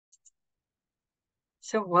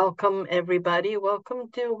So welcome everybody.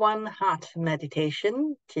 Welcome to One Heart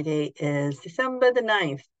Meditation. Today is December the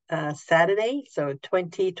 9th, Saturday, so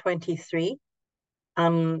 2023.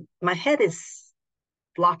 My head is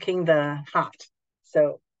blocking the heart.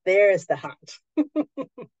 So there's the heart.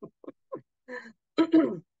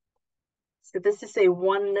 So this is a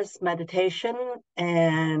oneness meditation,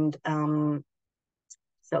 and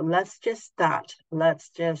so let's just start. Let's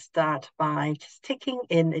just start by just taking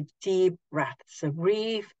in a deep breath. So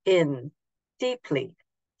breathe in deeply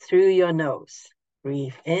through your nose.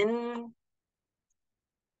 Breathe in.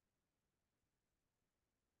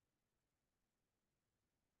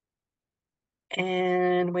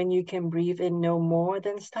 And when you can breathe in no more,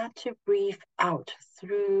 then start to breathe out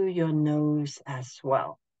through your nose as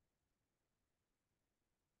well.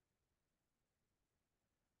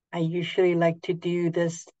 I usually like to do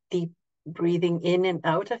this deep breathing in and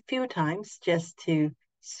out a few times just to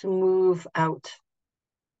smooth out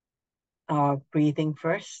our breathing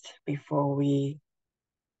first before we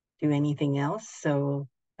do anything else. So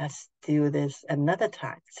let's do this another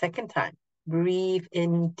time. Second time. Breathe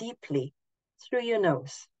in deeply through your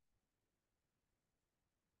nose.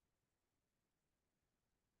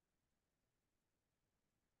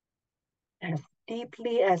 As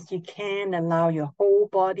deeply as you can, allow your whole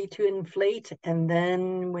body to inflate. And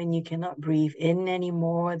then when you cannot breathe in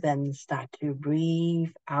anymore, then start to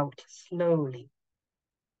breathe out slowly.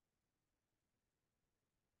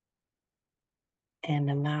 And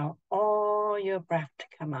allow all your breath to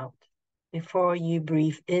come out before you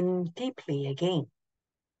breathe in deeply again.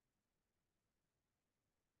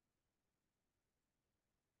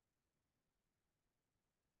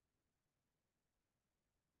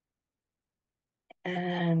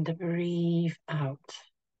 And breathe out.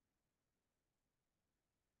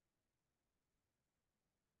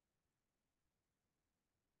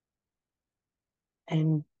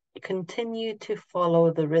 And continue to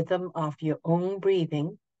follow the rhythm of your own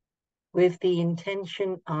breathing with the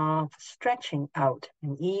intention of stretching out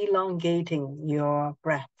and elongating your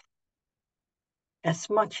breath as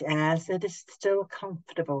much as it is still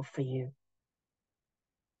comfortable for you.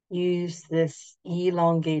 Use this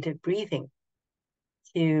elongated breathing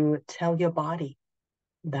to tell your body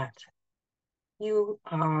that you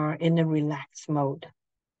are in a relaxed mode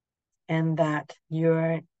and that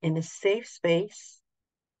you're in a safe space.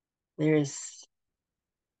 There's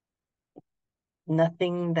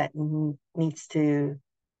nothing that needs to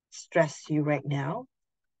stress you right now.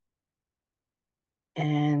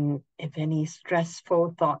 And if any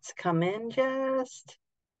stressful thoughts come in, just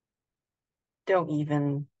don't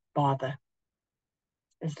even bother.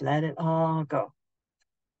 Just let it all go.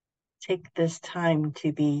 Take this time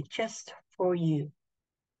to be just for you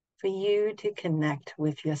to connect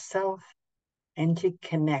with yourself and to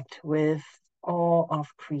connect with all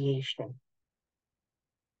of creation.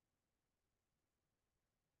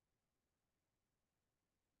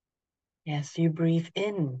 As you breathe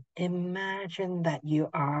in, imagine that you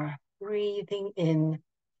are breathing in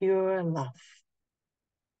pure love.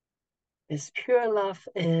 This pure love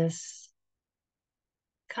is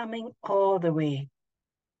coming all the way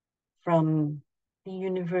from the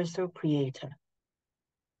universal creator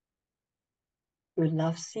who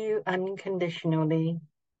loves you unconditionally,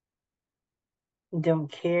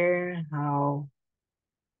 don't care how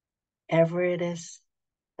ever it is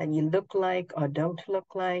that you look like or don't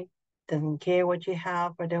look like, doesn't care what you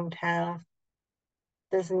have or don't have,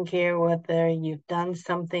 doesn't care whether you've done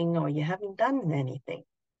something or you haven't done anything.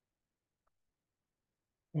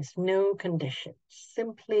 There's no condition,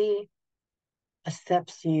 simply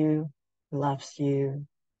accepts you, loves you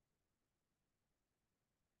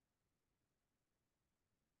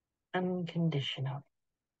unconditionally.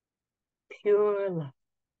 Pure love.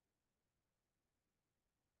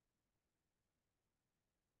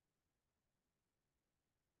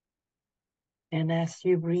 And as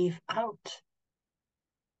you breathe out,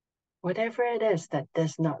 whatever it is that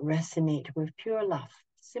does not resonate with pure love,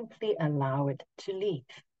 simply allow it to leave.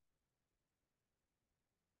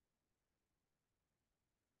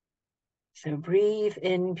 So breathe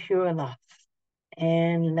in pure love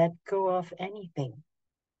and let go of anything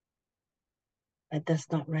that does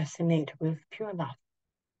not resonate with pure love.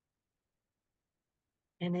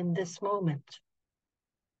 And in this moment,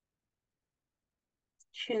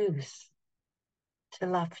 choose to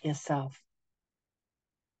love yourself,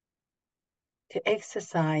 to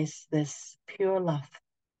exercise this pure love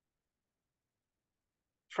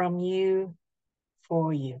from you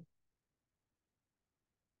for you.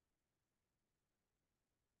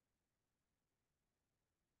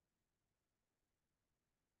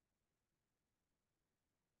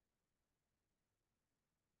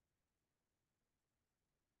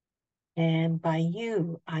 And by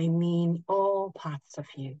you, I mean all parts of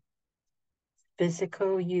you,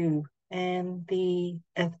 physical you and the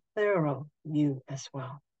ethereal you as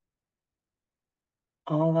well.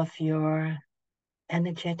 All of your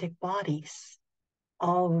energetic bodies,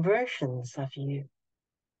 all versions of you.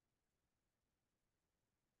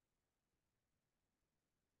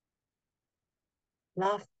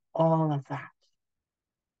 Love all of that.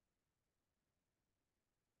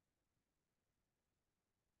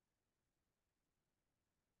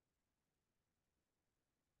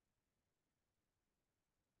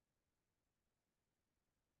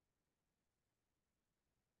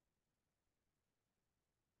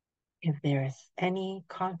 If there is any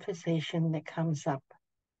conversation that comes up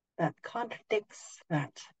that contradicts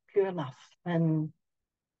that pure love, then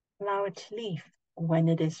allow it to leave when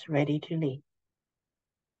it is ready to leave.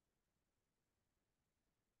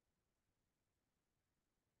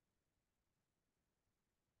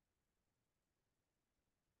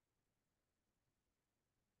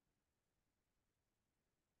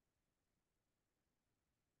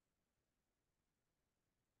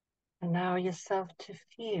 Allow yourself to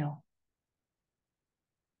feel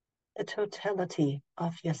the totality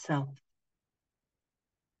of yourself.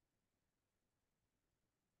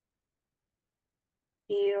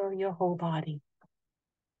 Feel your whole body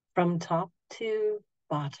from top to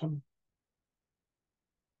bottom,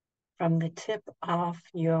 from the tip of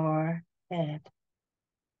your head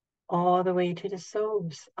all the way to the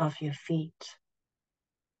soles of your feet.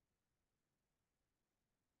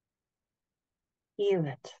 Feel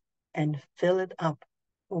it and fill it up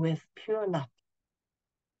with pure love.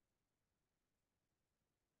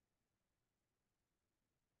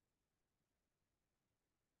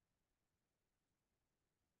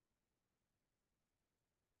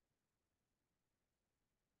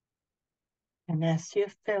 And as you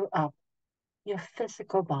fill up your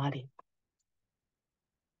physical body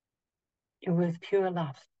with pure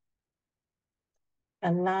love,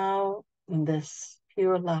 allow this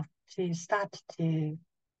pure love to start to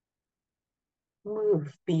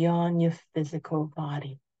move beyond your physical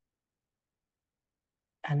body.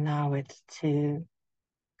 Allow it to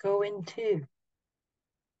go into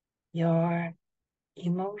your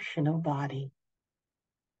emotional body.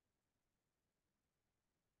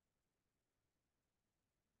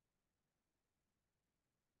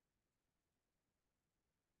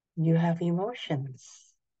 You have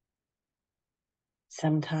emotions.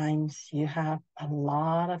 Sometimes you have a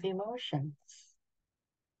lot of emotions.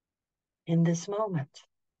 In this moment,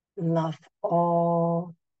 love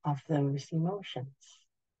all of those emotions,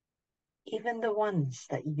 even the ones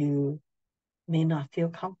that you may not feel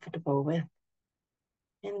comfortable with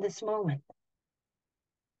in this moment.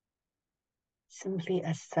 Simply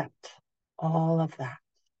accept all of that.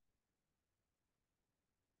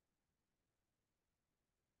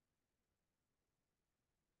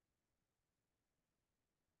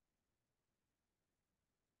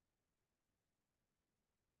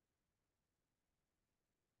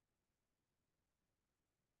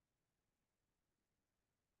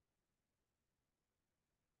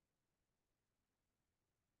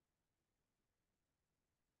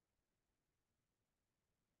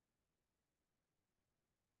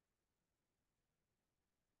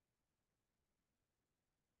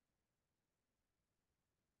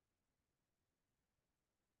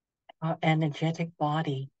 Our energetic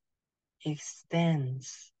body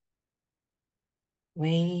extends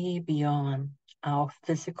way beyond our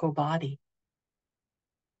physical body.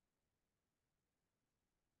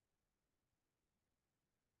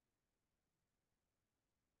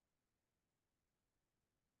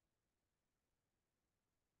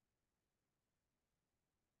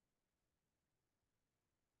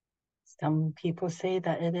 Some people say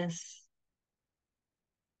that it is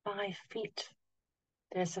 5 feet.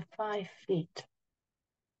 There's a 5 feet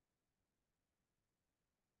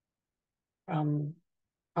from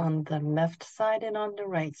on the left side and on the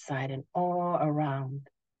right side and all around,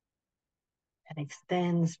 and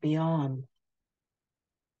extends beyond.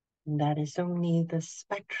 And that is only the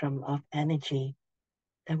spectrum of energy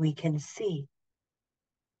that we can see.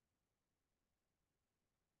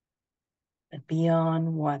 But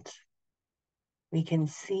beyond what we can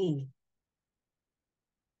see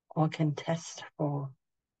or can test for,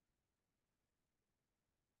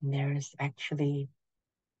 there is actually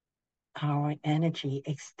our energy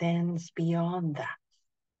extends beyond that.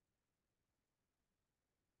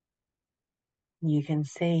 You can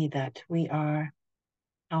say that we are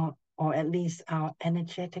or at least our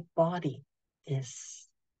energetic body is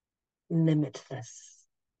limitless.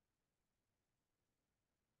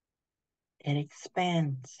 It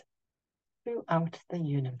expands throughout the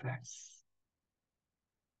universe.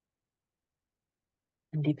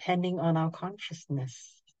 And depending on our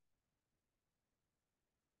consciousness,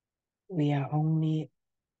 we are only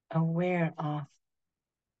aware of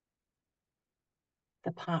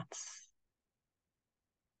the parts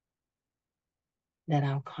that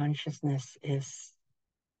our consciousness is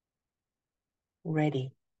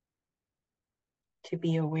ready to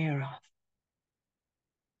be aware of.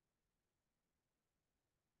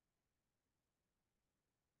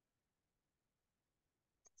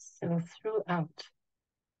 So throughout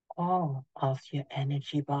all of your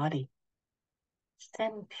energy body,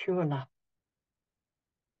 send pure love.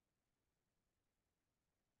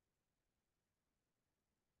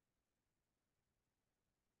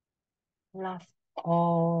 Love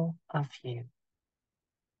all of you.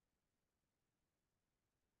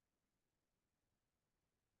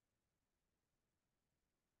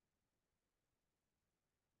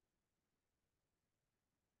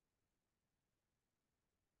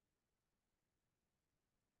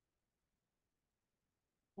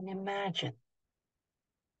 And imagine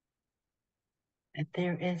that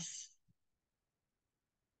there is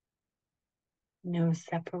no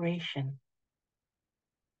separation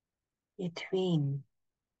between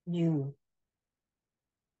you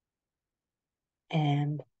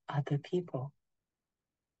and other people,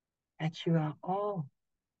 that you are all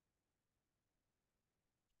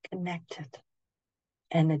connected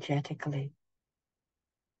energetically.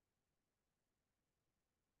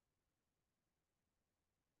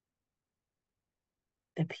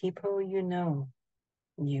 The people you know,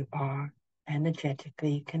 you are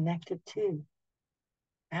energetically connected to.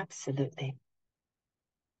 Absolutely.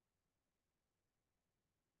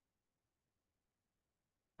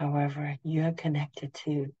 However, you are connected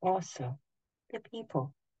to also the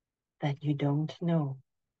people that you don't know.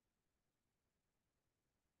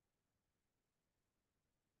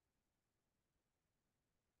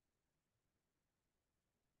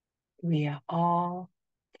 We are all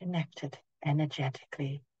connected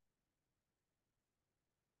energetically.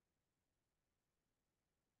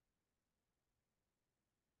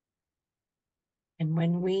 And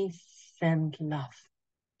when we send love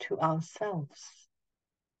to ourselves,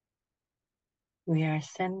 we are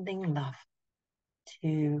sending love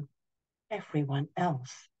to everyone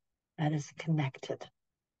else that is connected.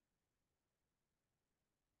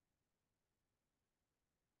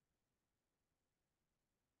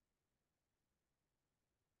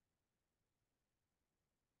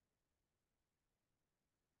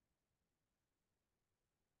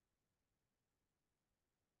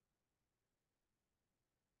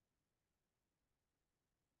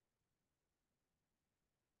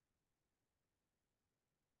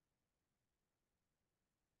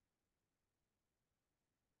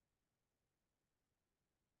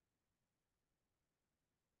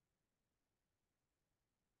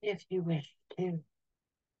 If you wish to,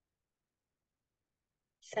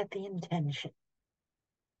 set the intention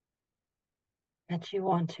that you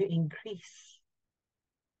want to increase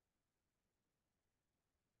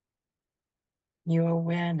your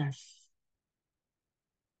awareness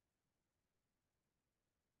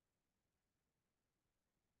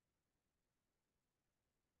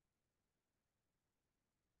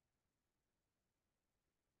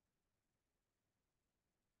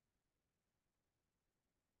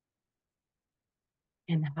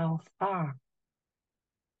and how far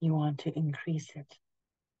you want to increase it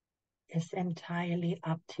is entirely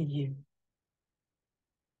up to you.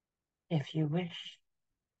 If you wish,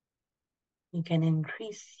 you can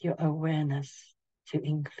increase your awareness to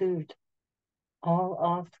include all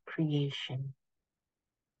of creation.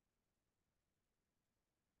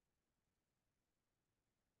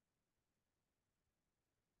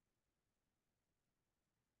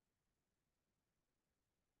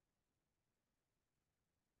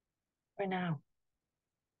 For now,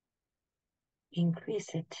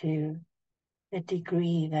 increase it to the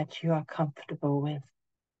degree that you are comfortable with.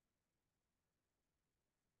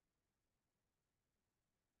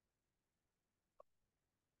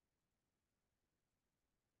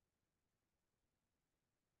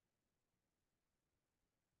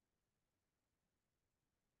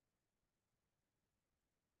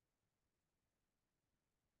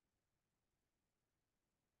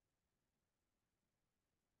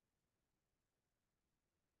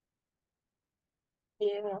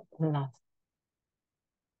 Feel love.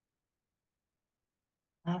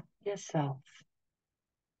 Love yourself.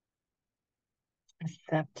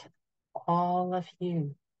 Accept all of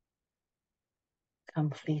you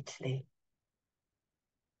completely.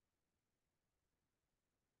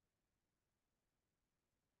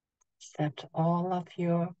 Accept all of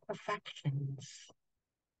your perfections.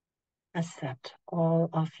 Accept all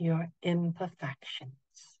of your imperfections.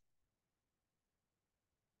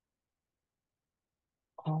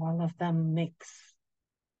 All of them makes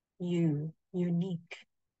you unique.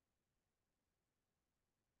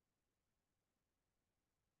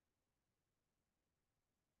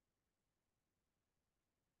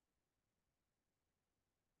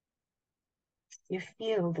 You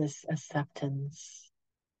feel this acceptance.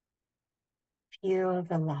 Feel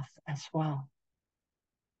the love as well.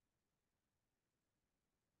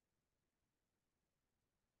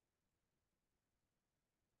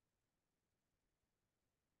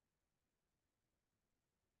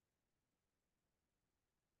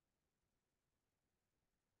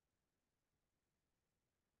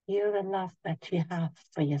 Feel the love that you have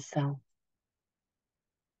for yourself.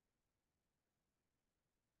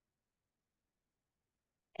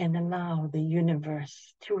 And allow the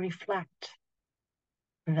universe to reflect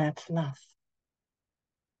that love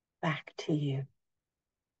back to you.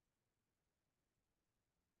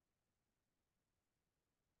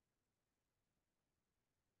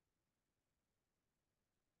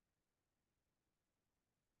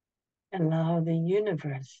 Allow the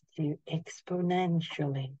universe to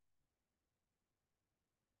exponentially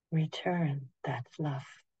return that love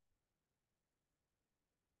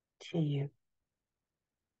to you.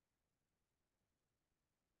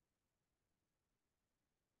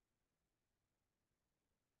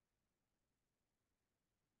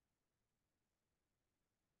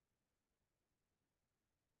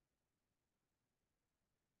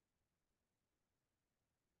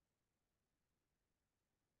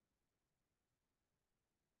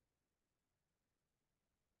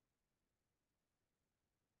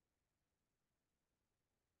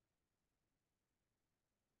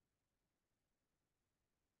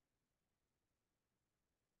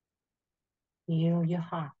 Heal your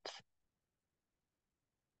heart.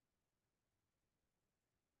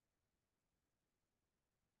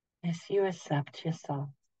 As you accept yourself,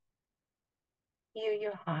 feel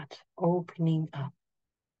your heart opening up.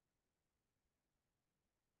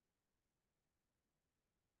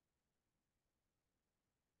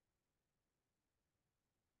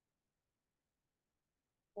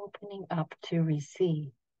 Opening up to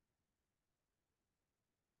receive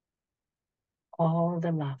all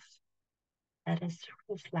the love that is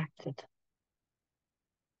reflected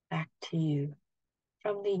back to you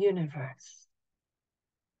from the universe.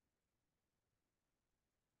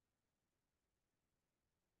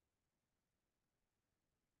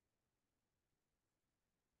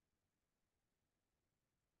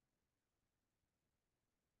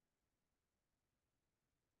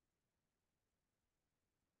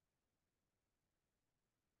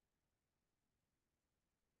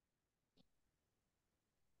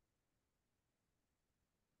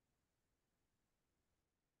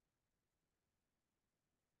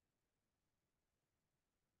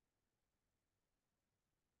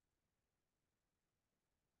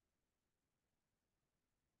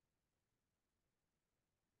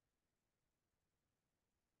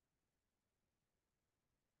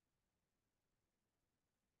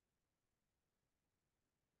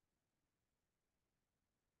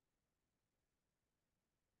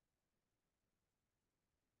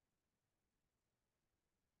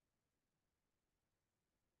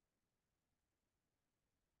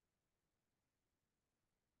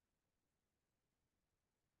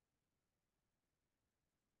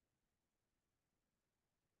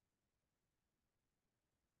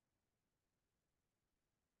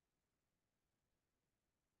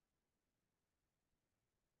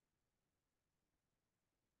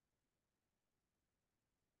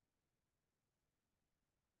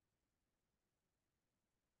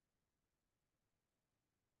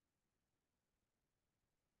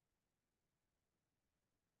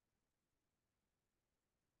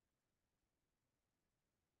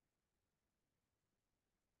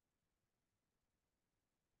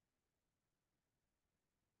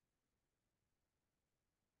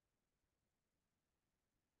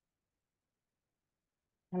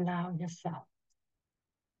 Allow yourself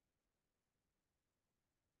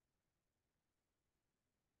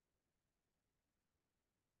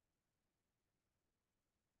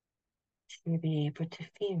to be able to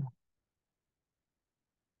feel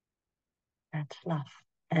that love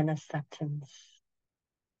and acceptance.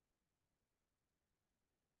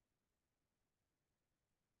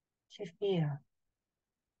 To feel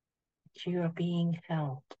that you are being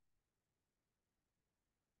held,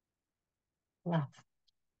 loved,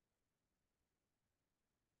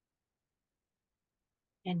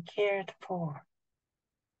 and cared for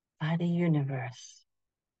by the universe.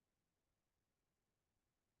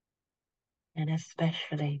 and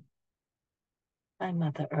especially by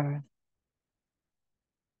Mother Earth,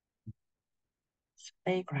 this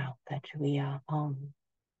playground that we are on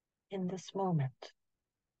in this moment.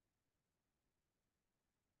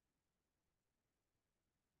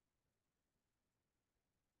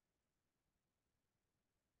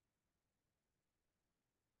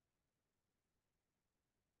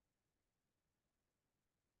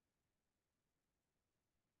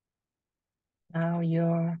 Now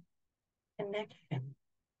your connection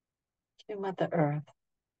to Mother Earth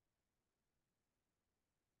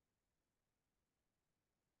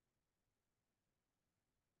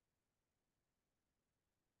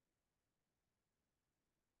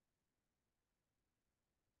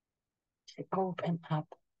to open up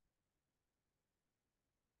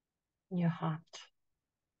your heart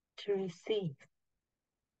to receive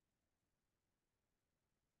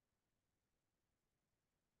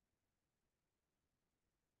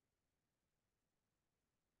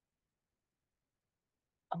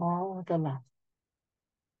all the love,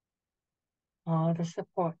 all the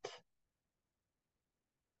support,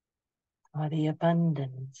 all the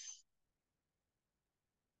abundance,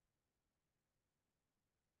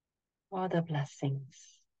 all the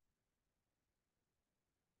blessings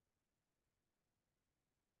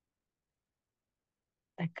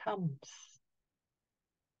that comes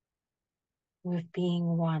with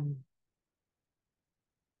being one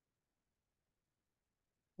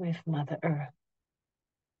with Mother Earth.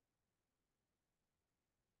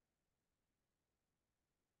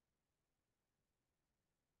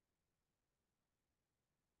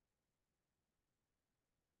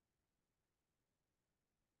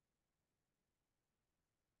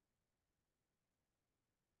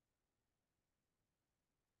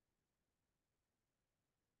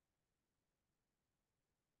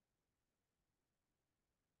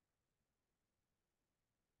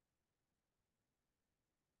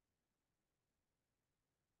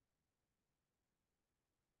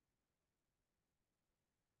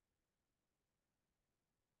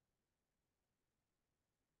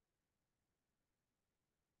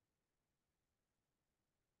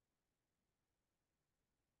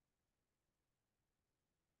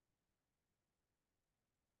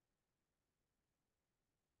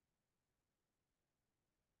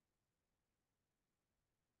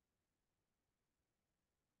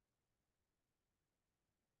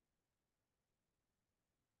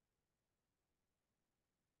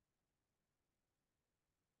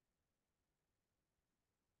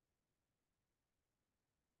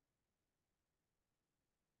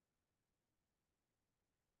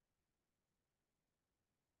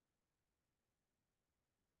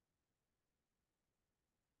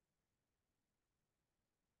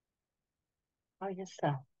 For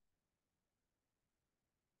yourself,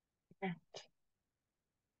 connect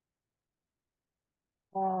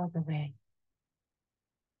all the way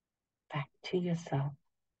back to yourself,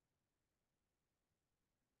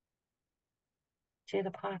 to the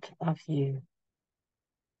part of you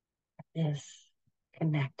that is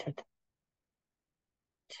connected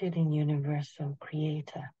to the universal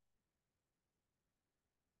creator,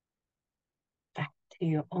 back to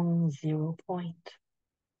your own 0 point,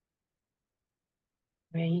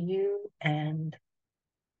 where you and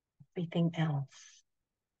everything else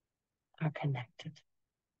are connected.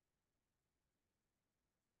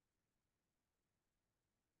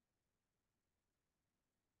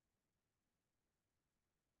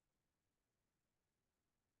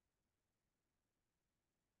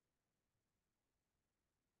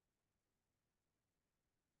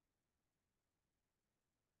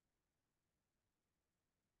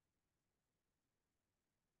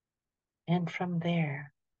 And from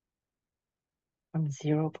there, from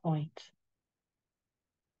 0 point,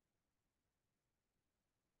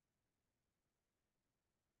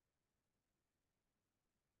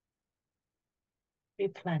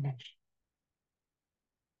 replenish,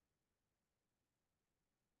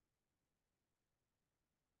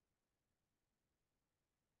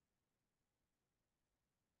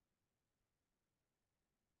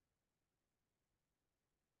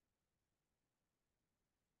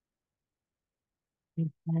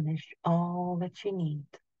 replenish all that you need.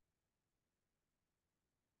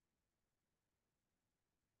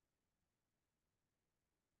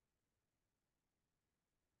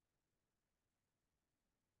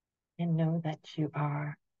 And know that you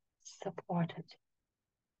are supported,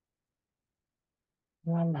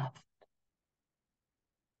 you are loved.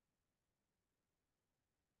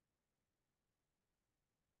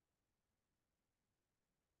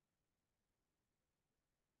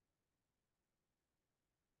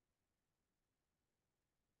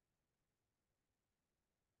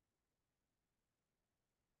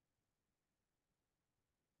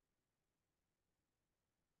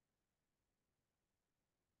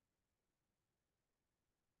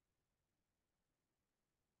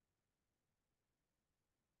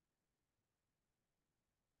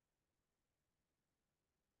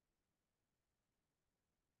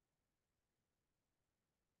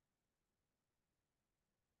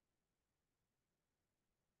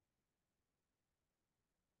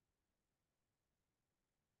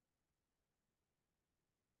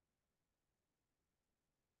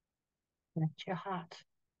 Let your heart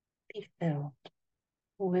be filled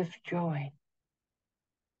with joy.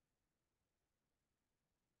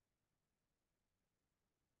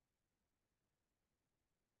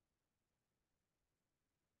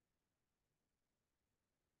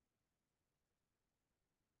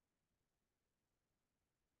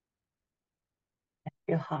 Let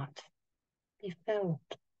your heart be filled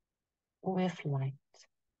with light.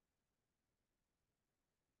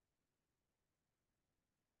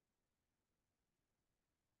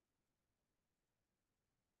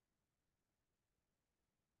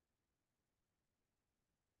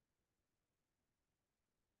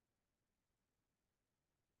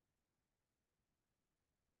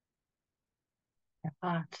 Your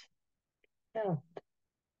heart filled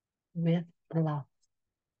with love.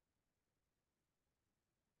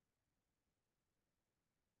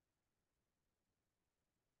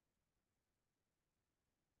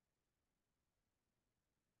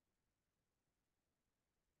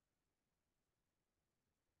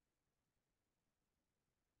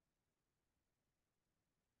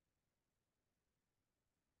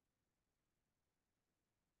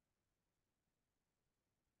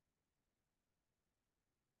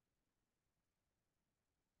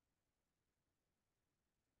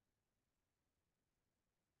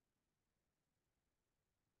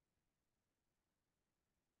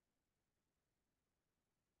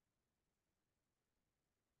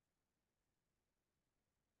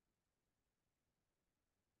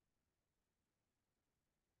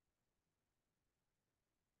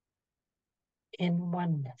 In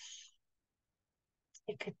oneness.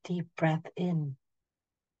 Take a deep breath in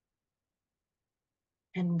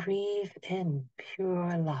and breathe in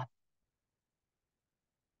pure love.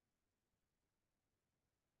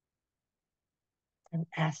 And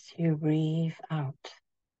as you breathe out,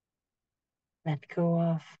 let go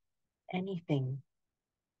of anything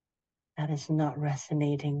that is not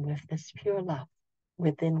resonating with this pure love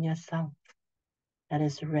within yourself, that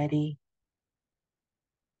is ready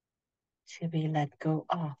to be let go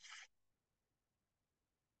of.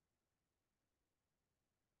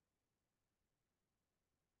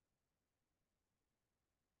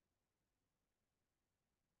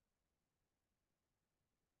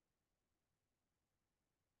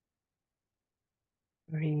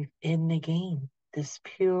 Breathe in again this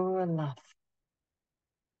pure love.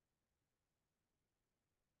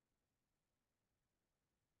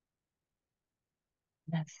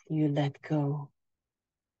 As you let go,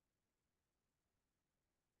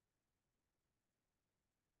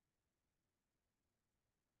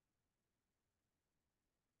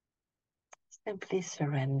 simply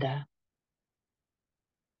surrender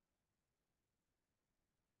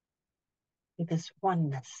to this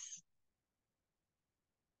oneness.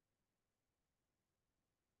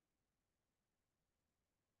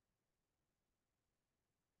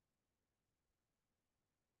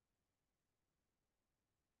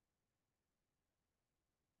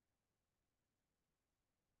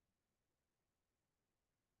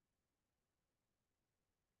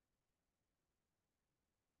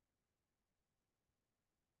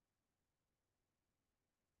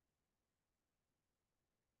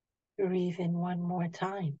 Breathe in one more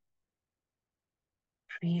time.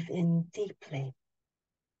 Breathe in deeply.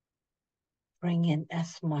 Bring in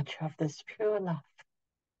as much of this pure love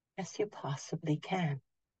as you possibly can.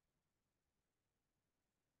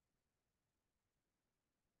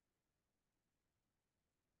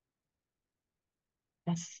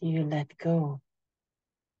 As you let go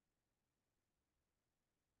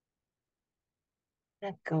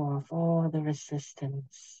of all the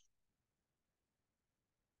resistance.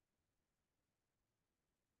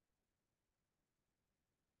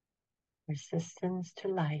 Resistance to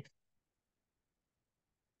life.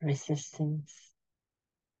 Resistance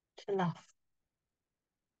to love.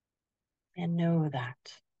 And know that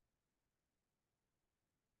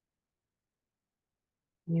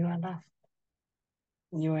you are loved.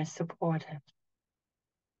 You are supported.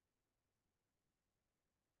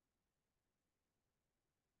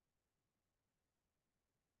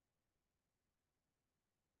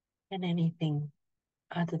 And anything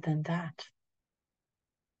other than that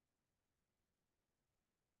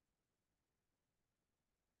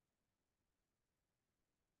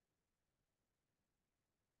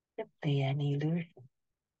simply an illusion.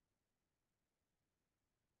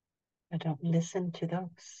 But don't listen to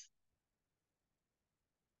those.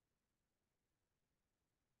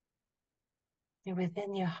 You're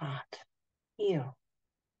within your heart. Heal.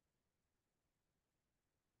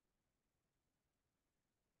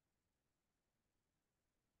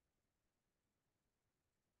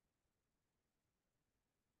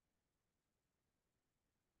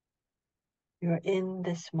 You're in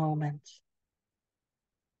this moment,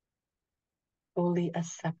 fully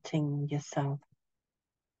accepting yourself.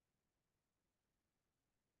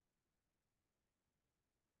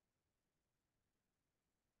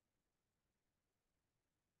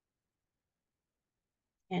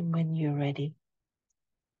 And when you're ready,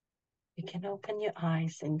 you can open your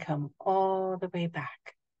eyes and come all the way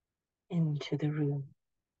back into the room.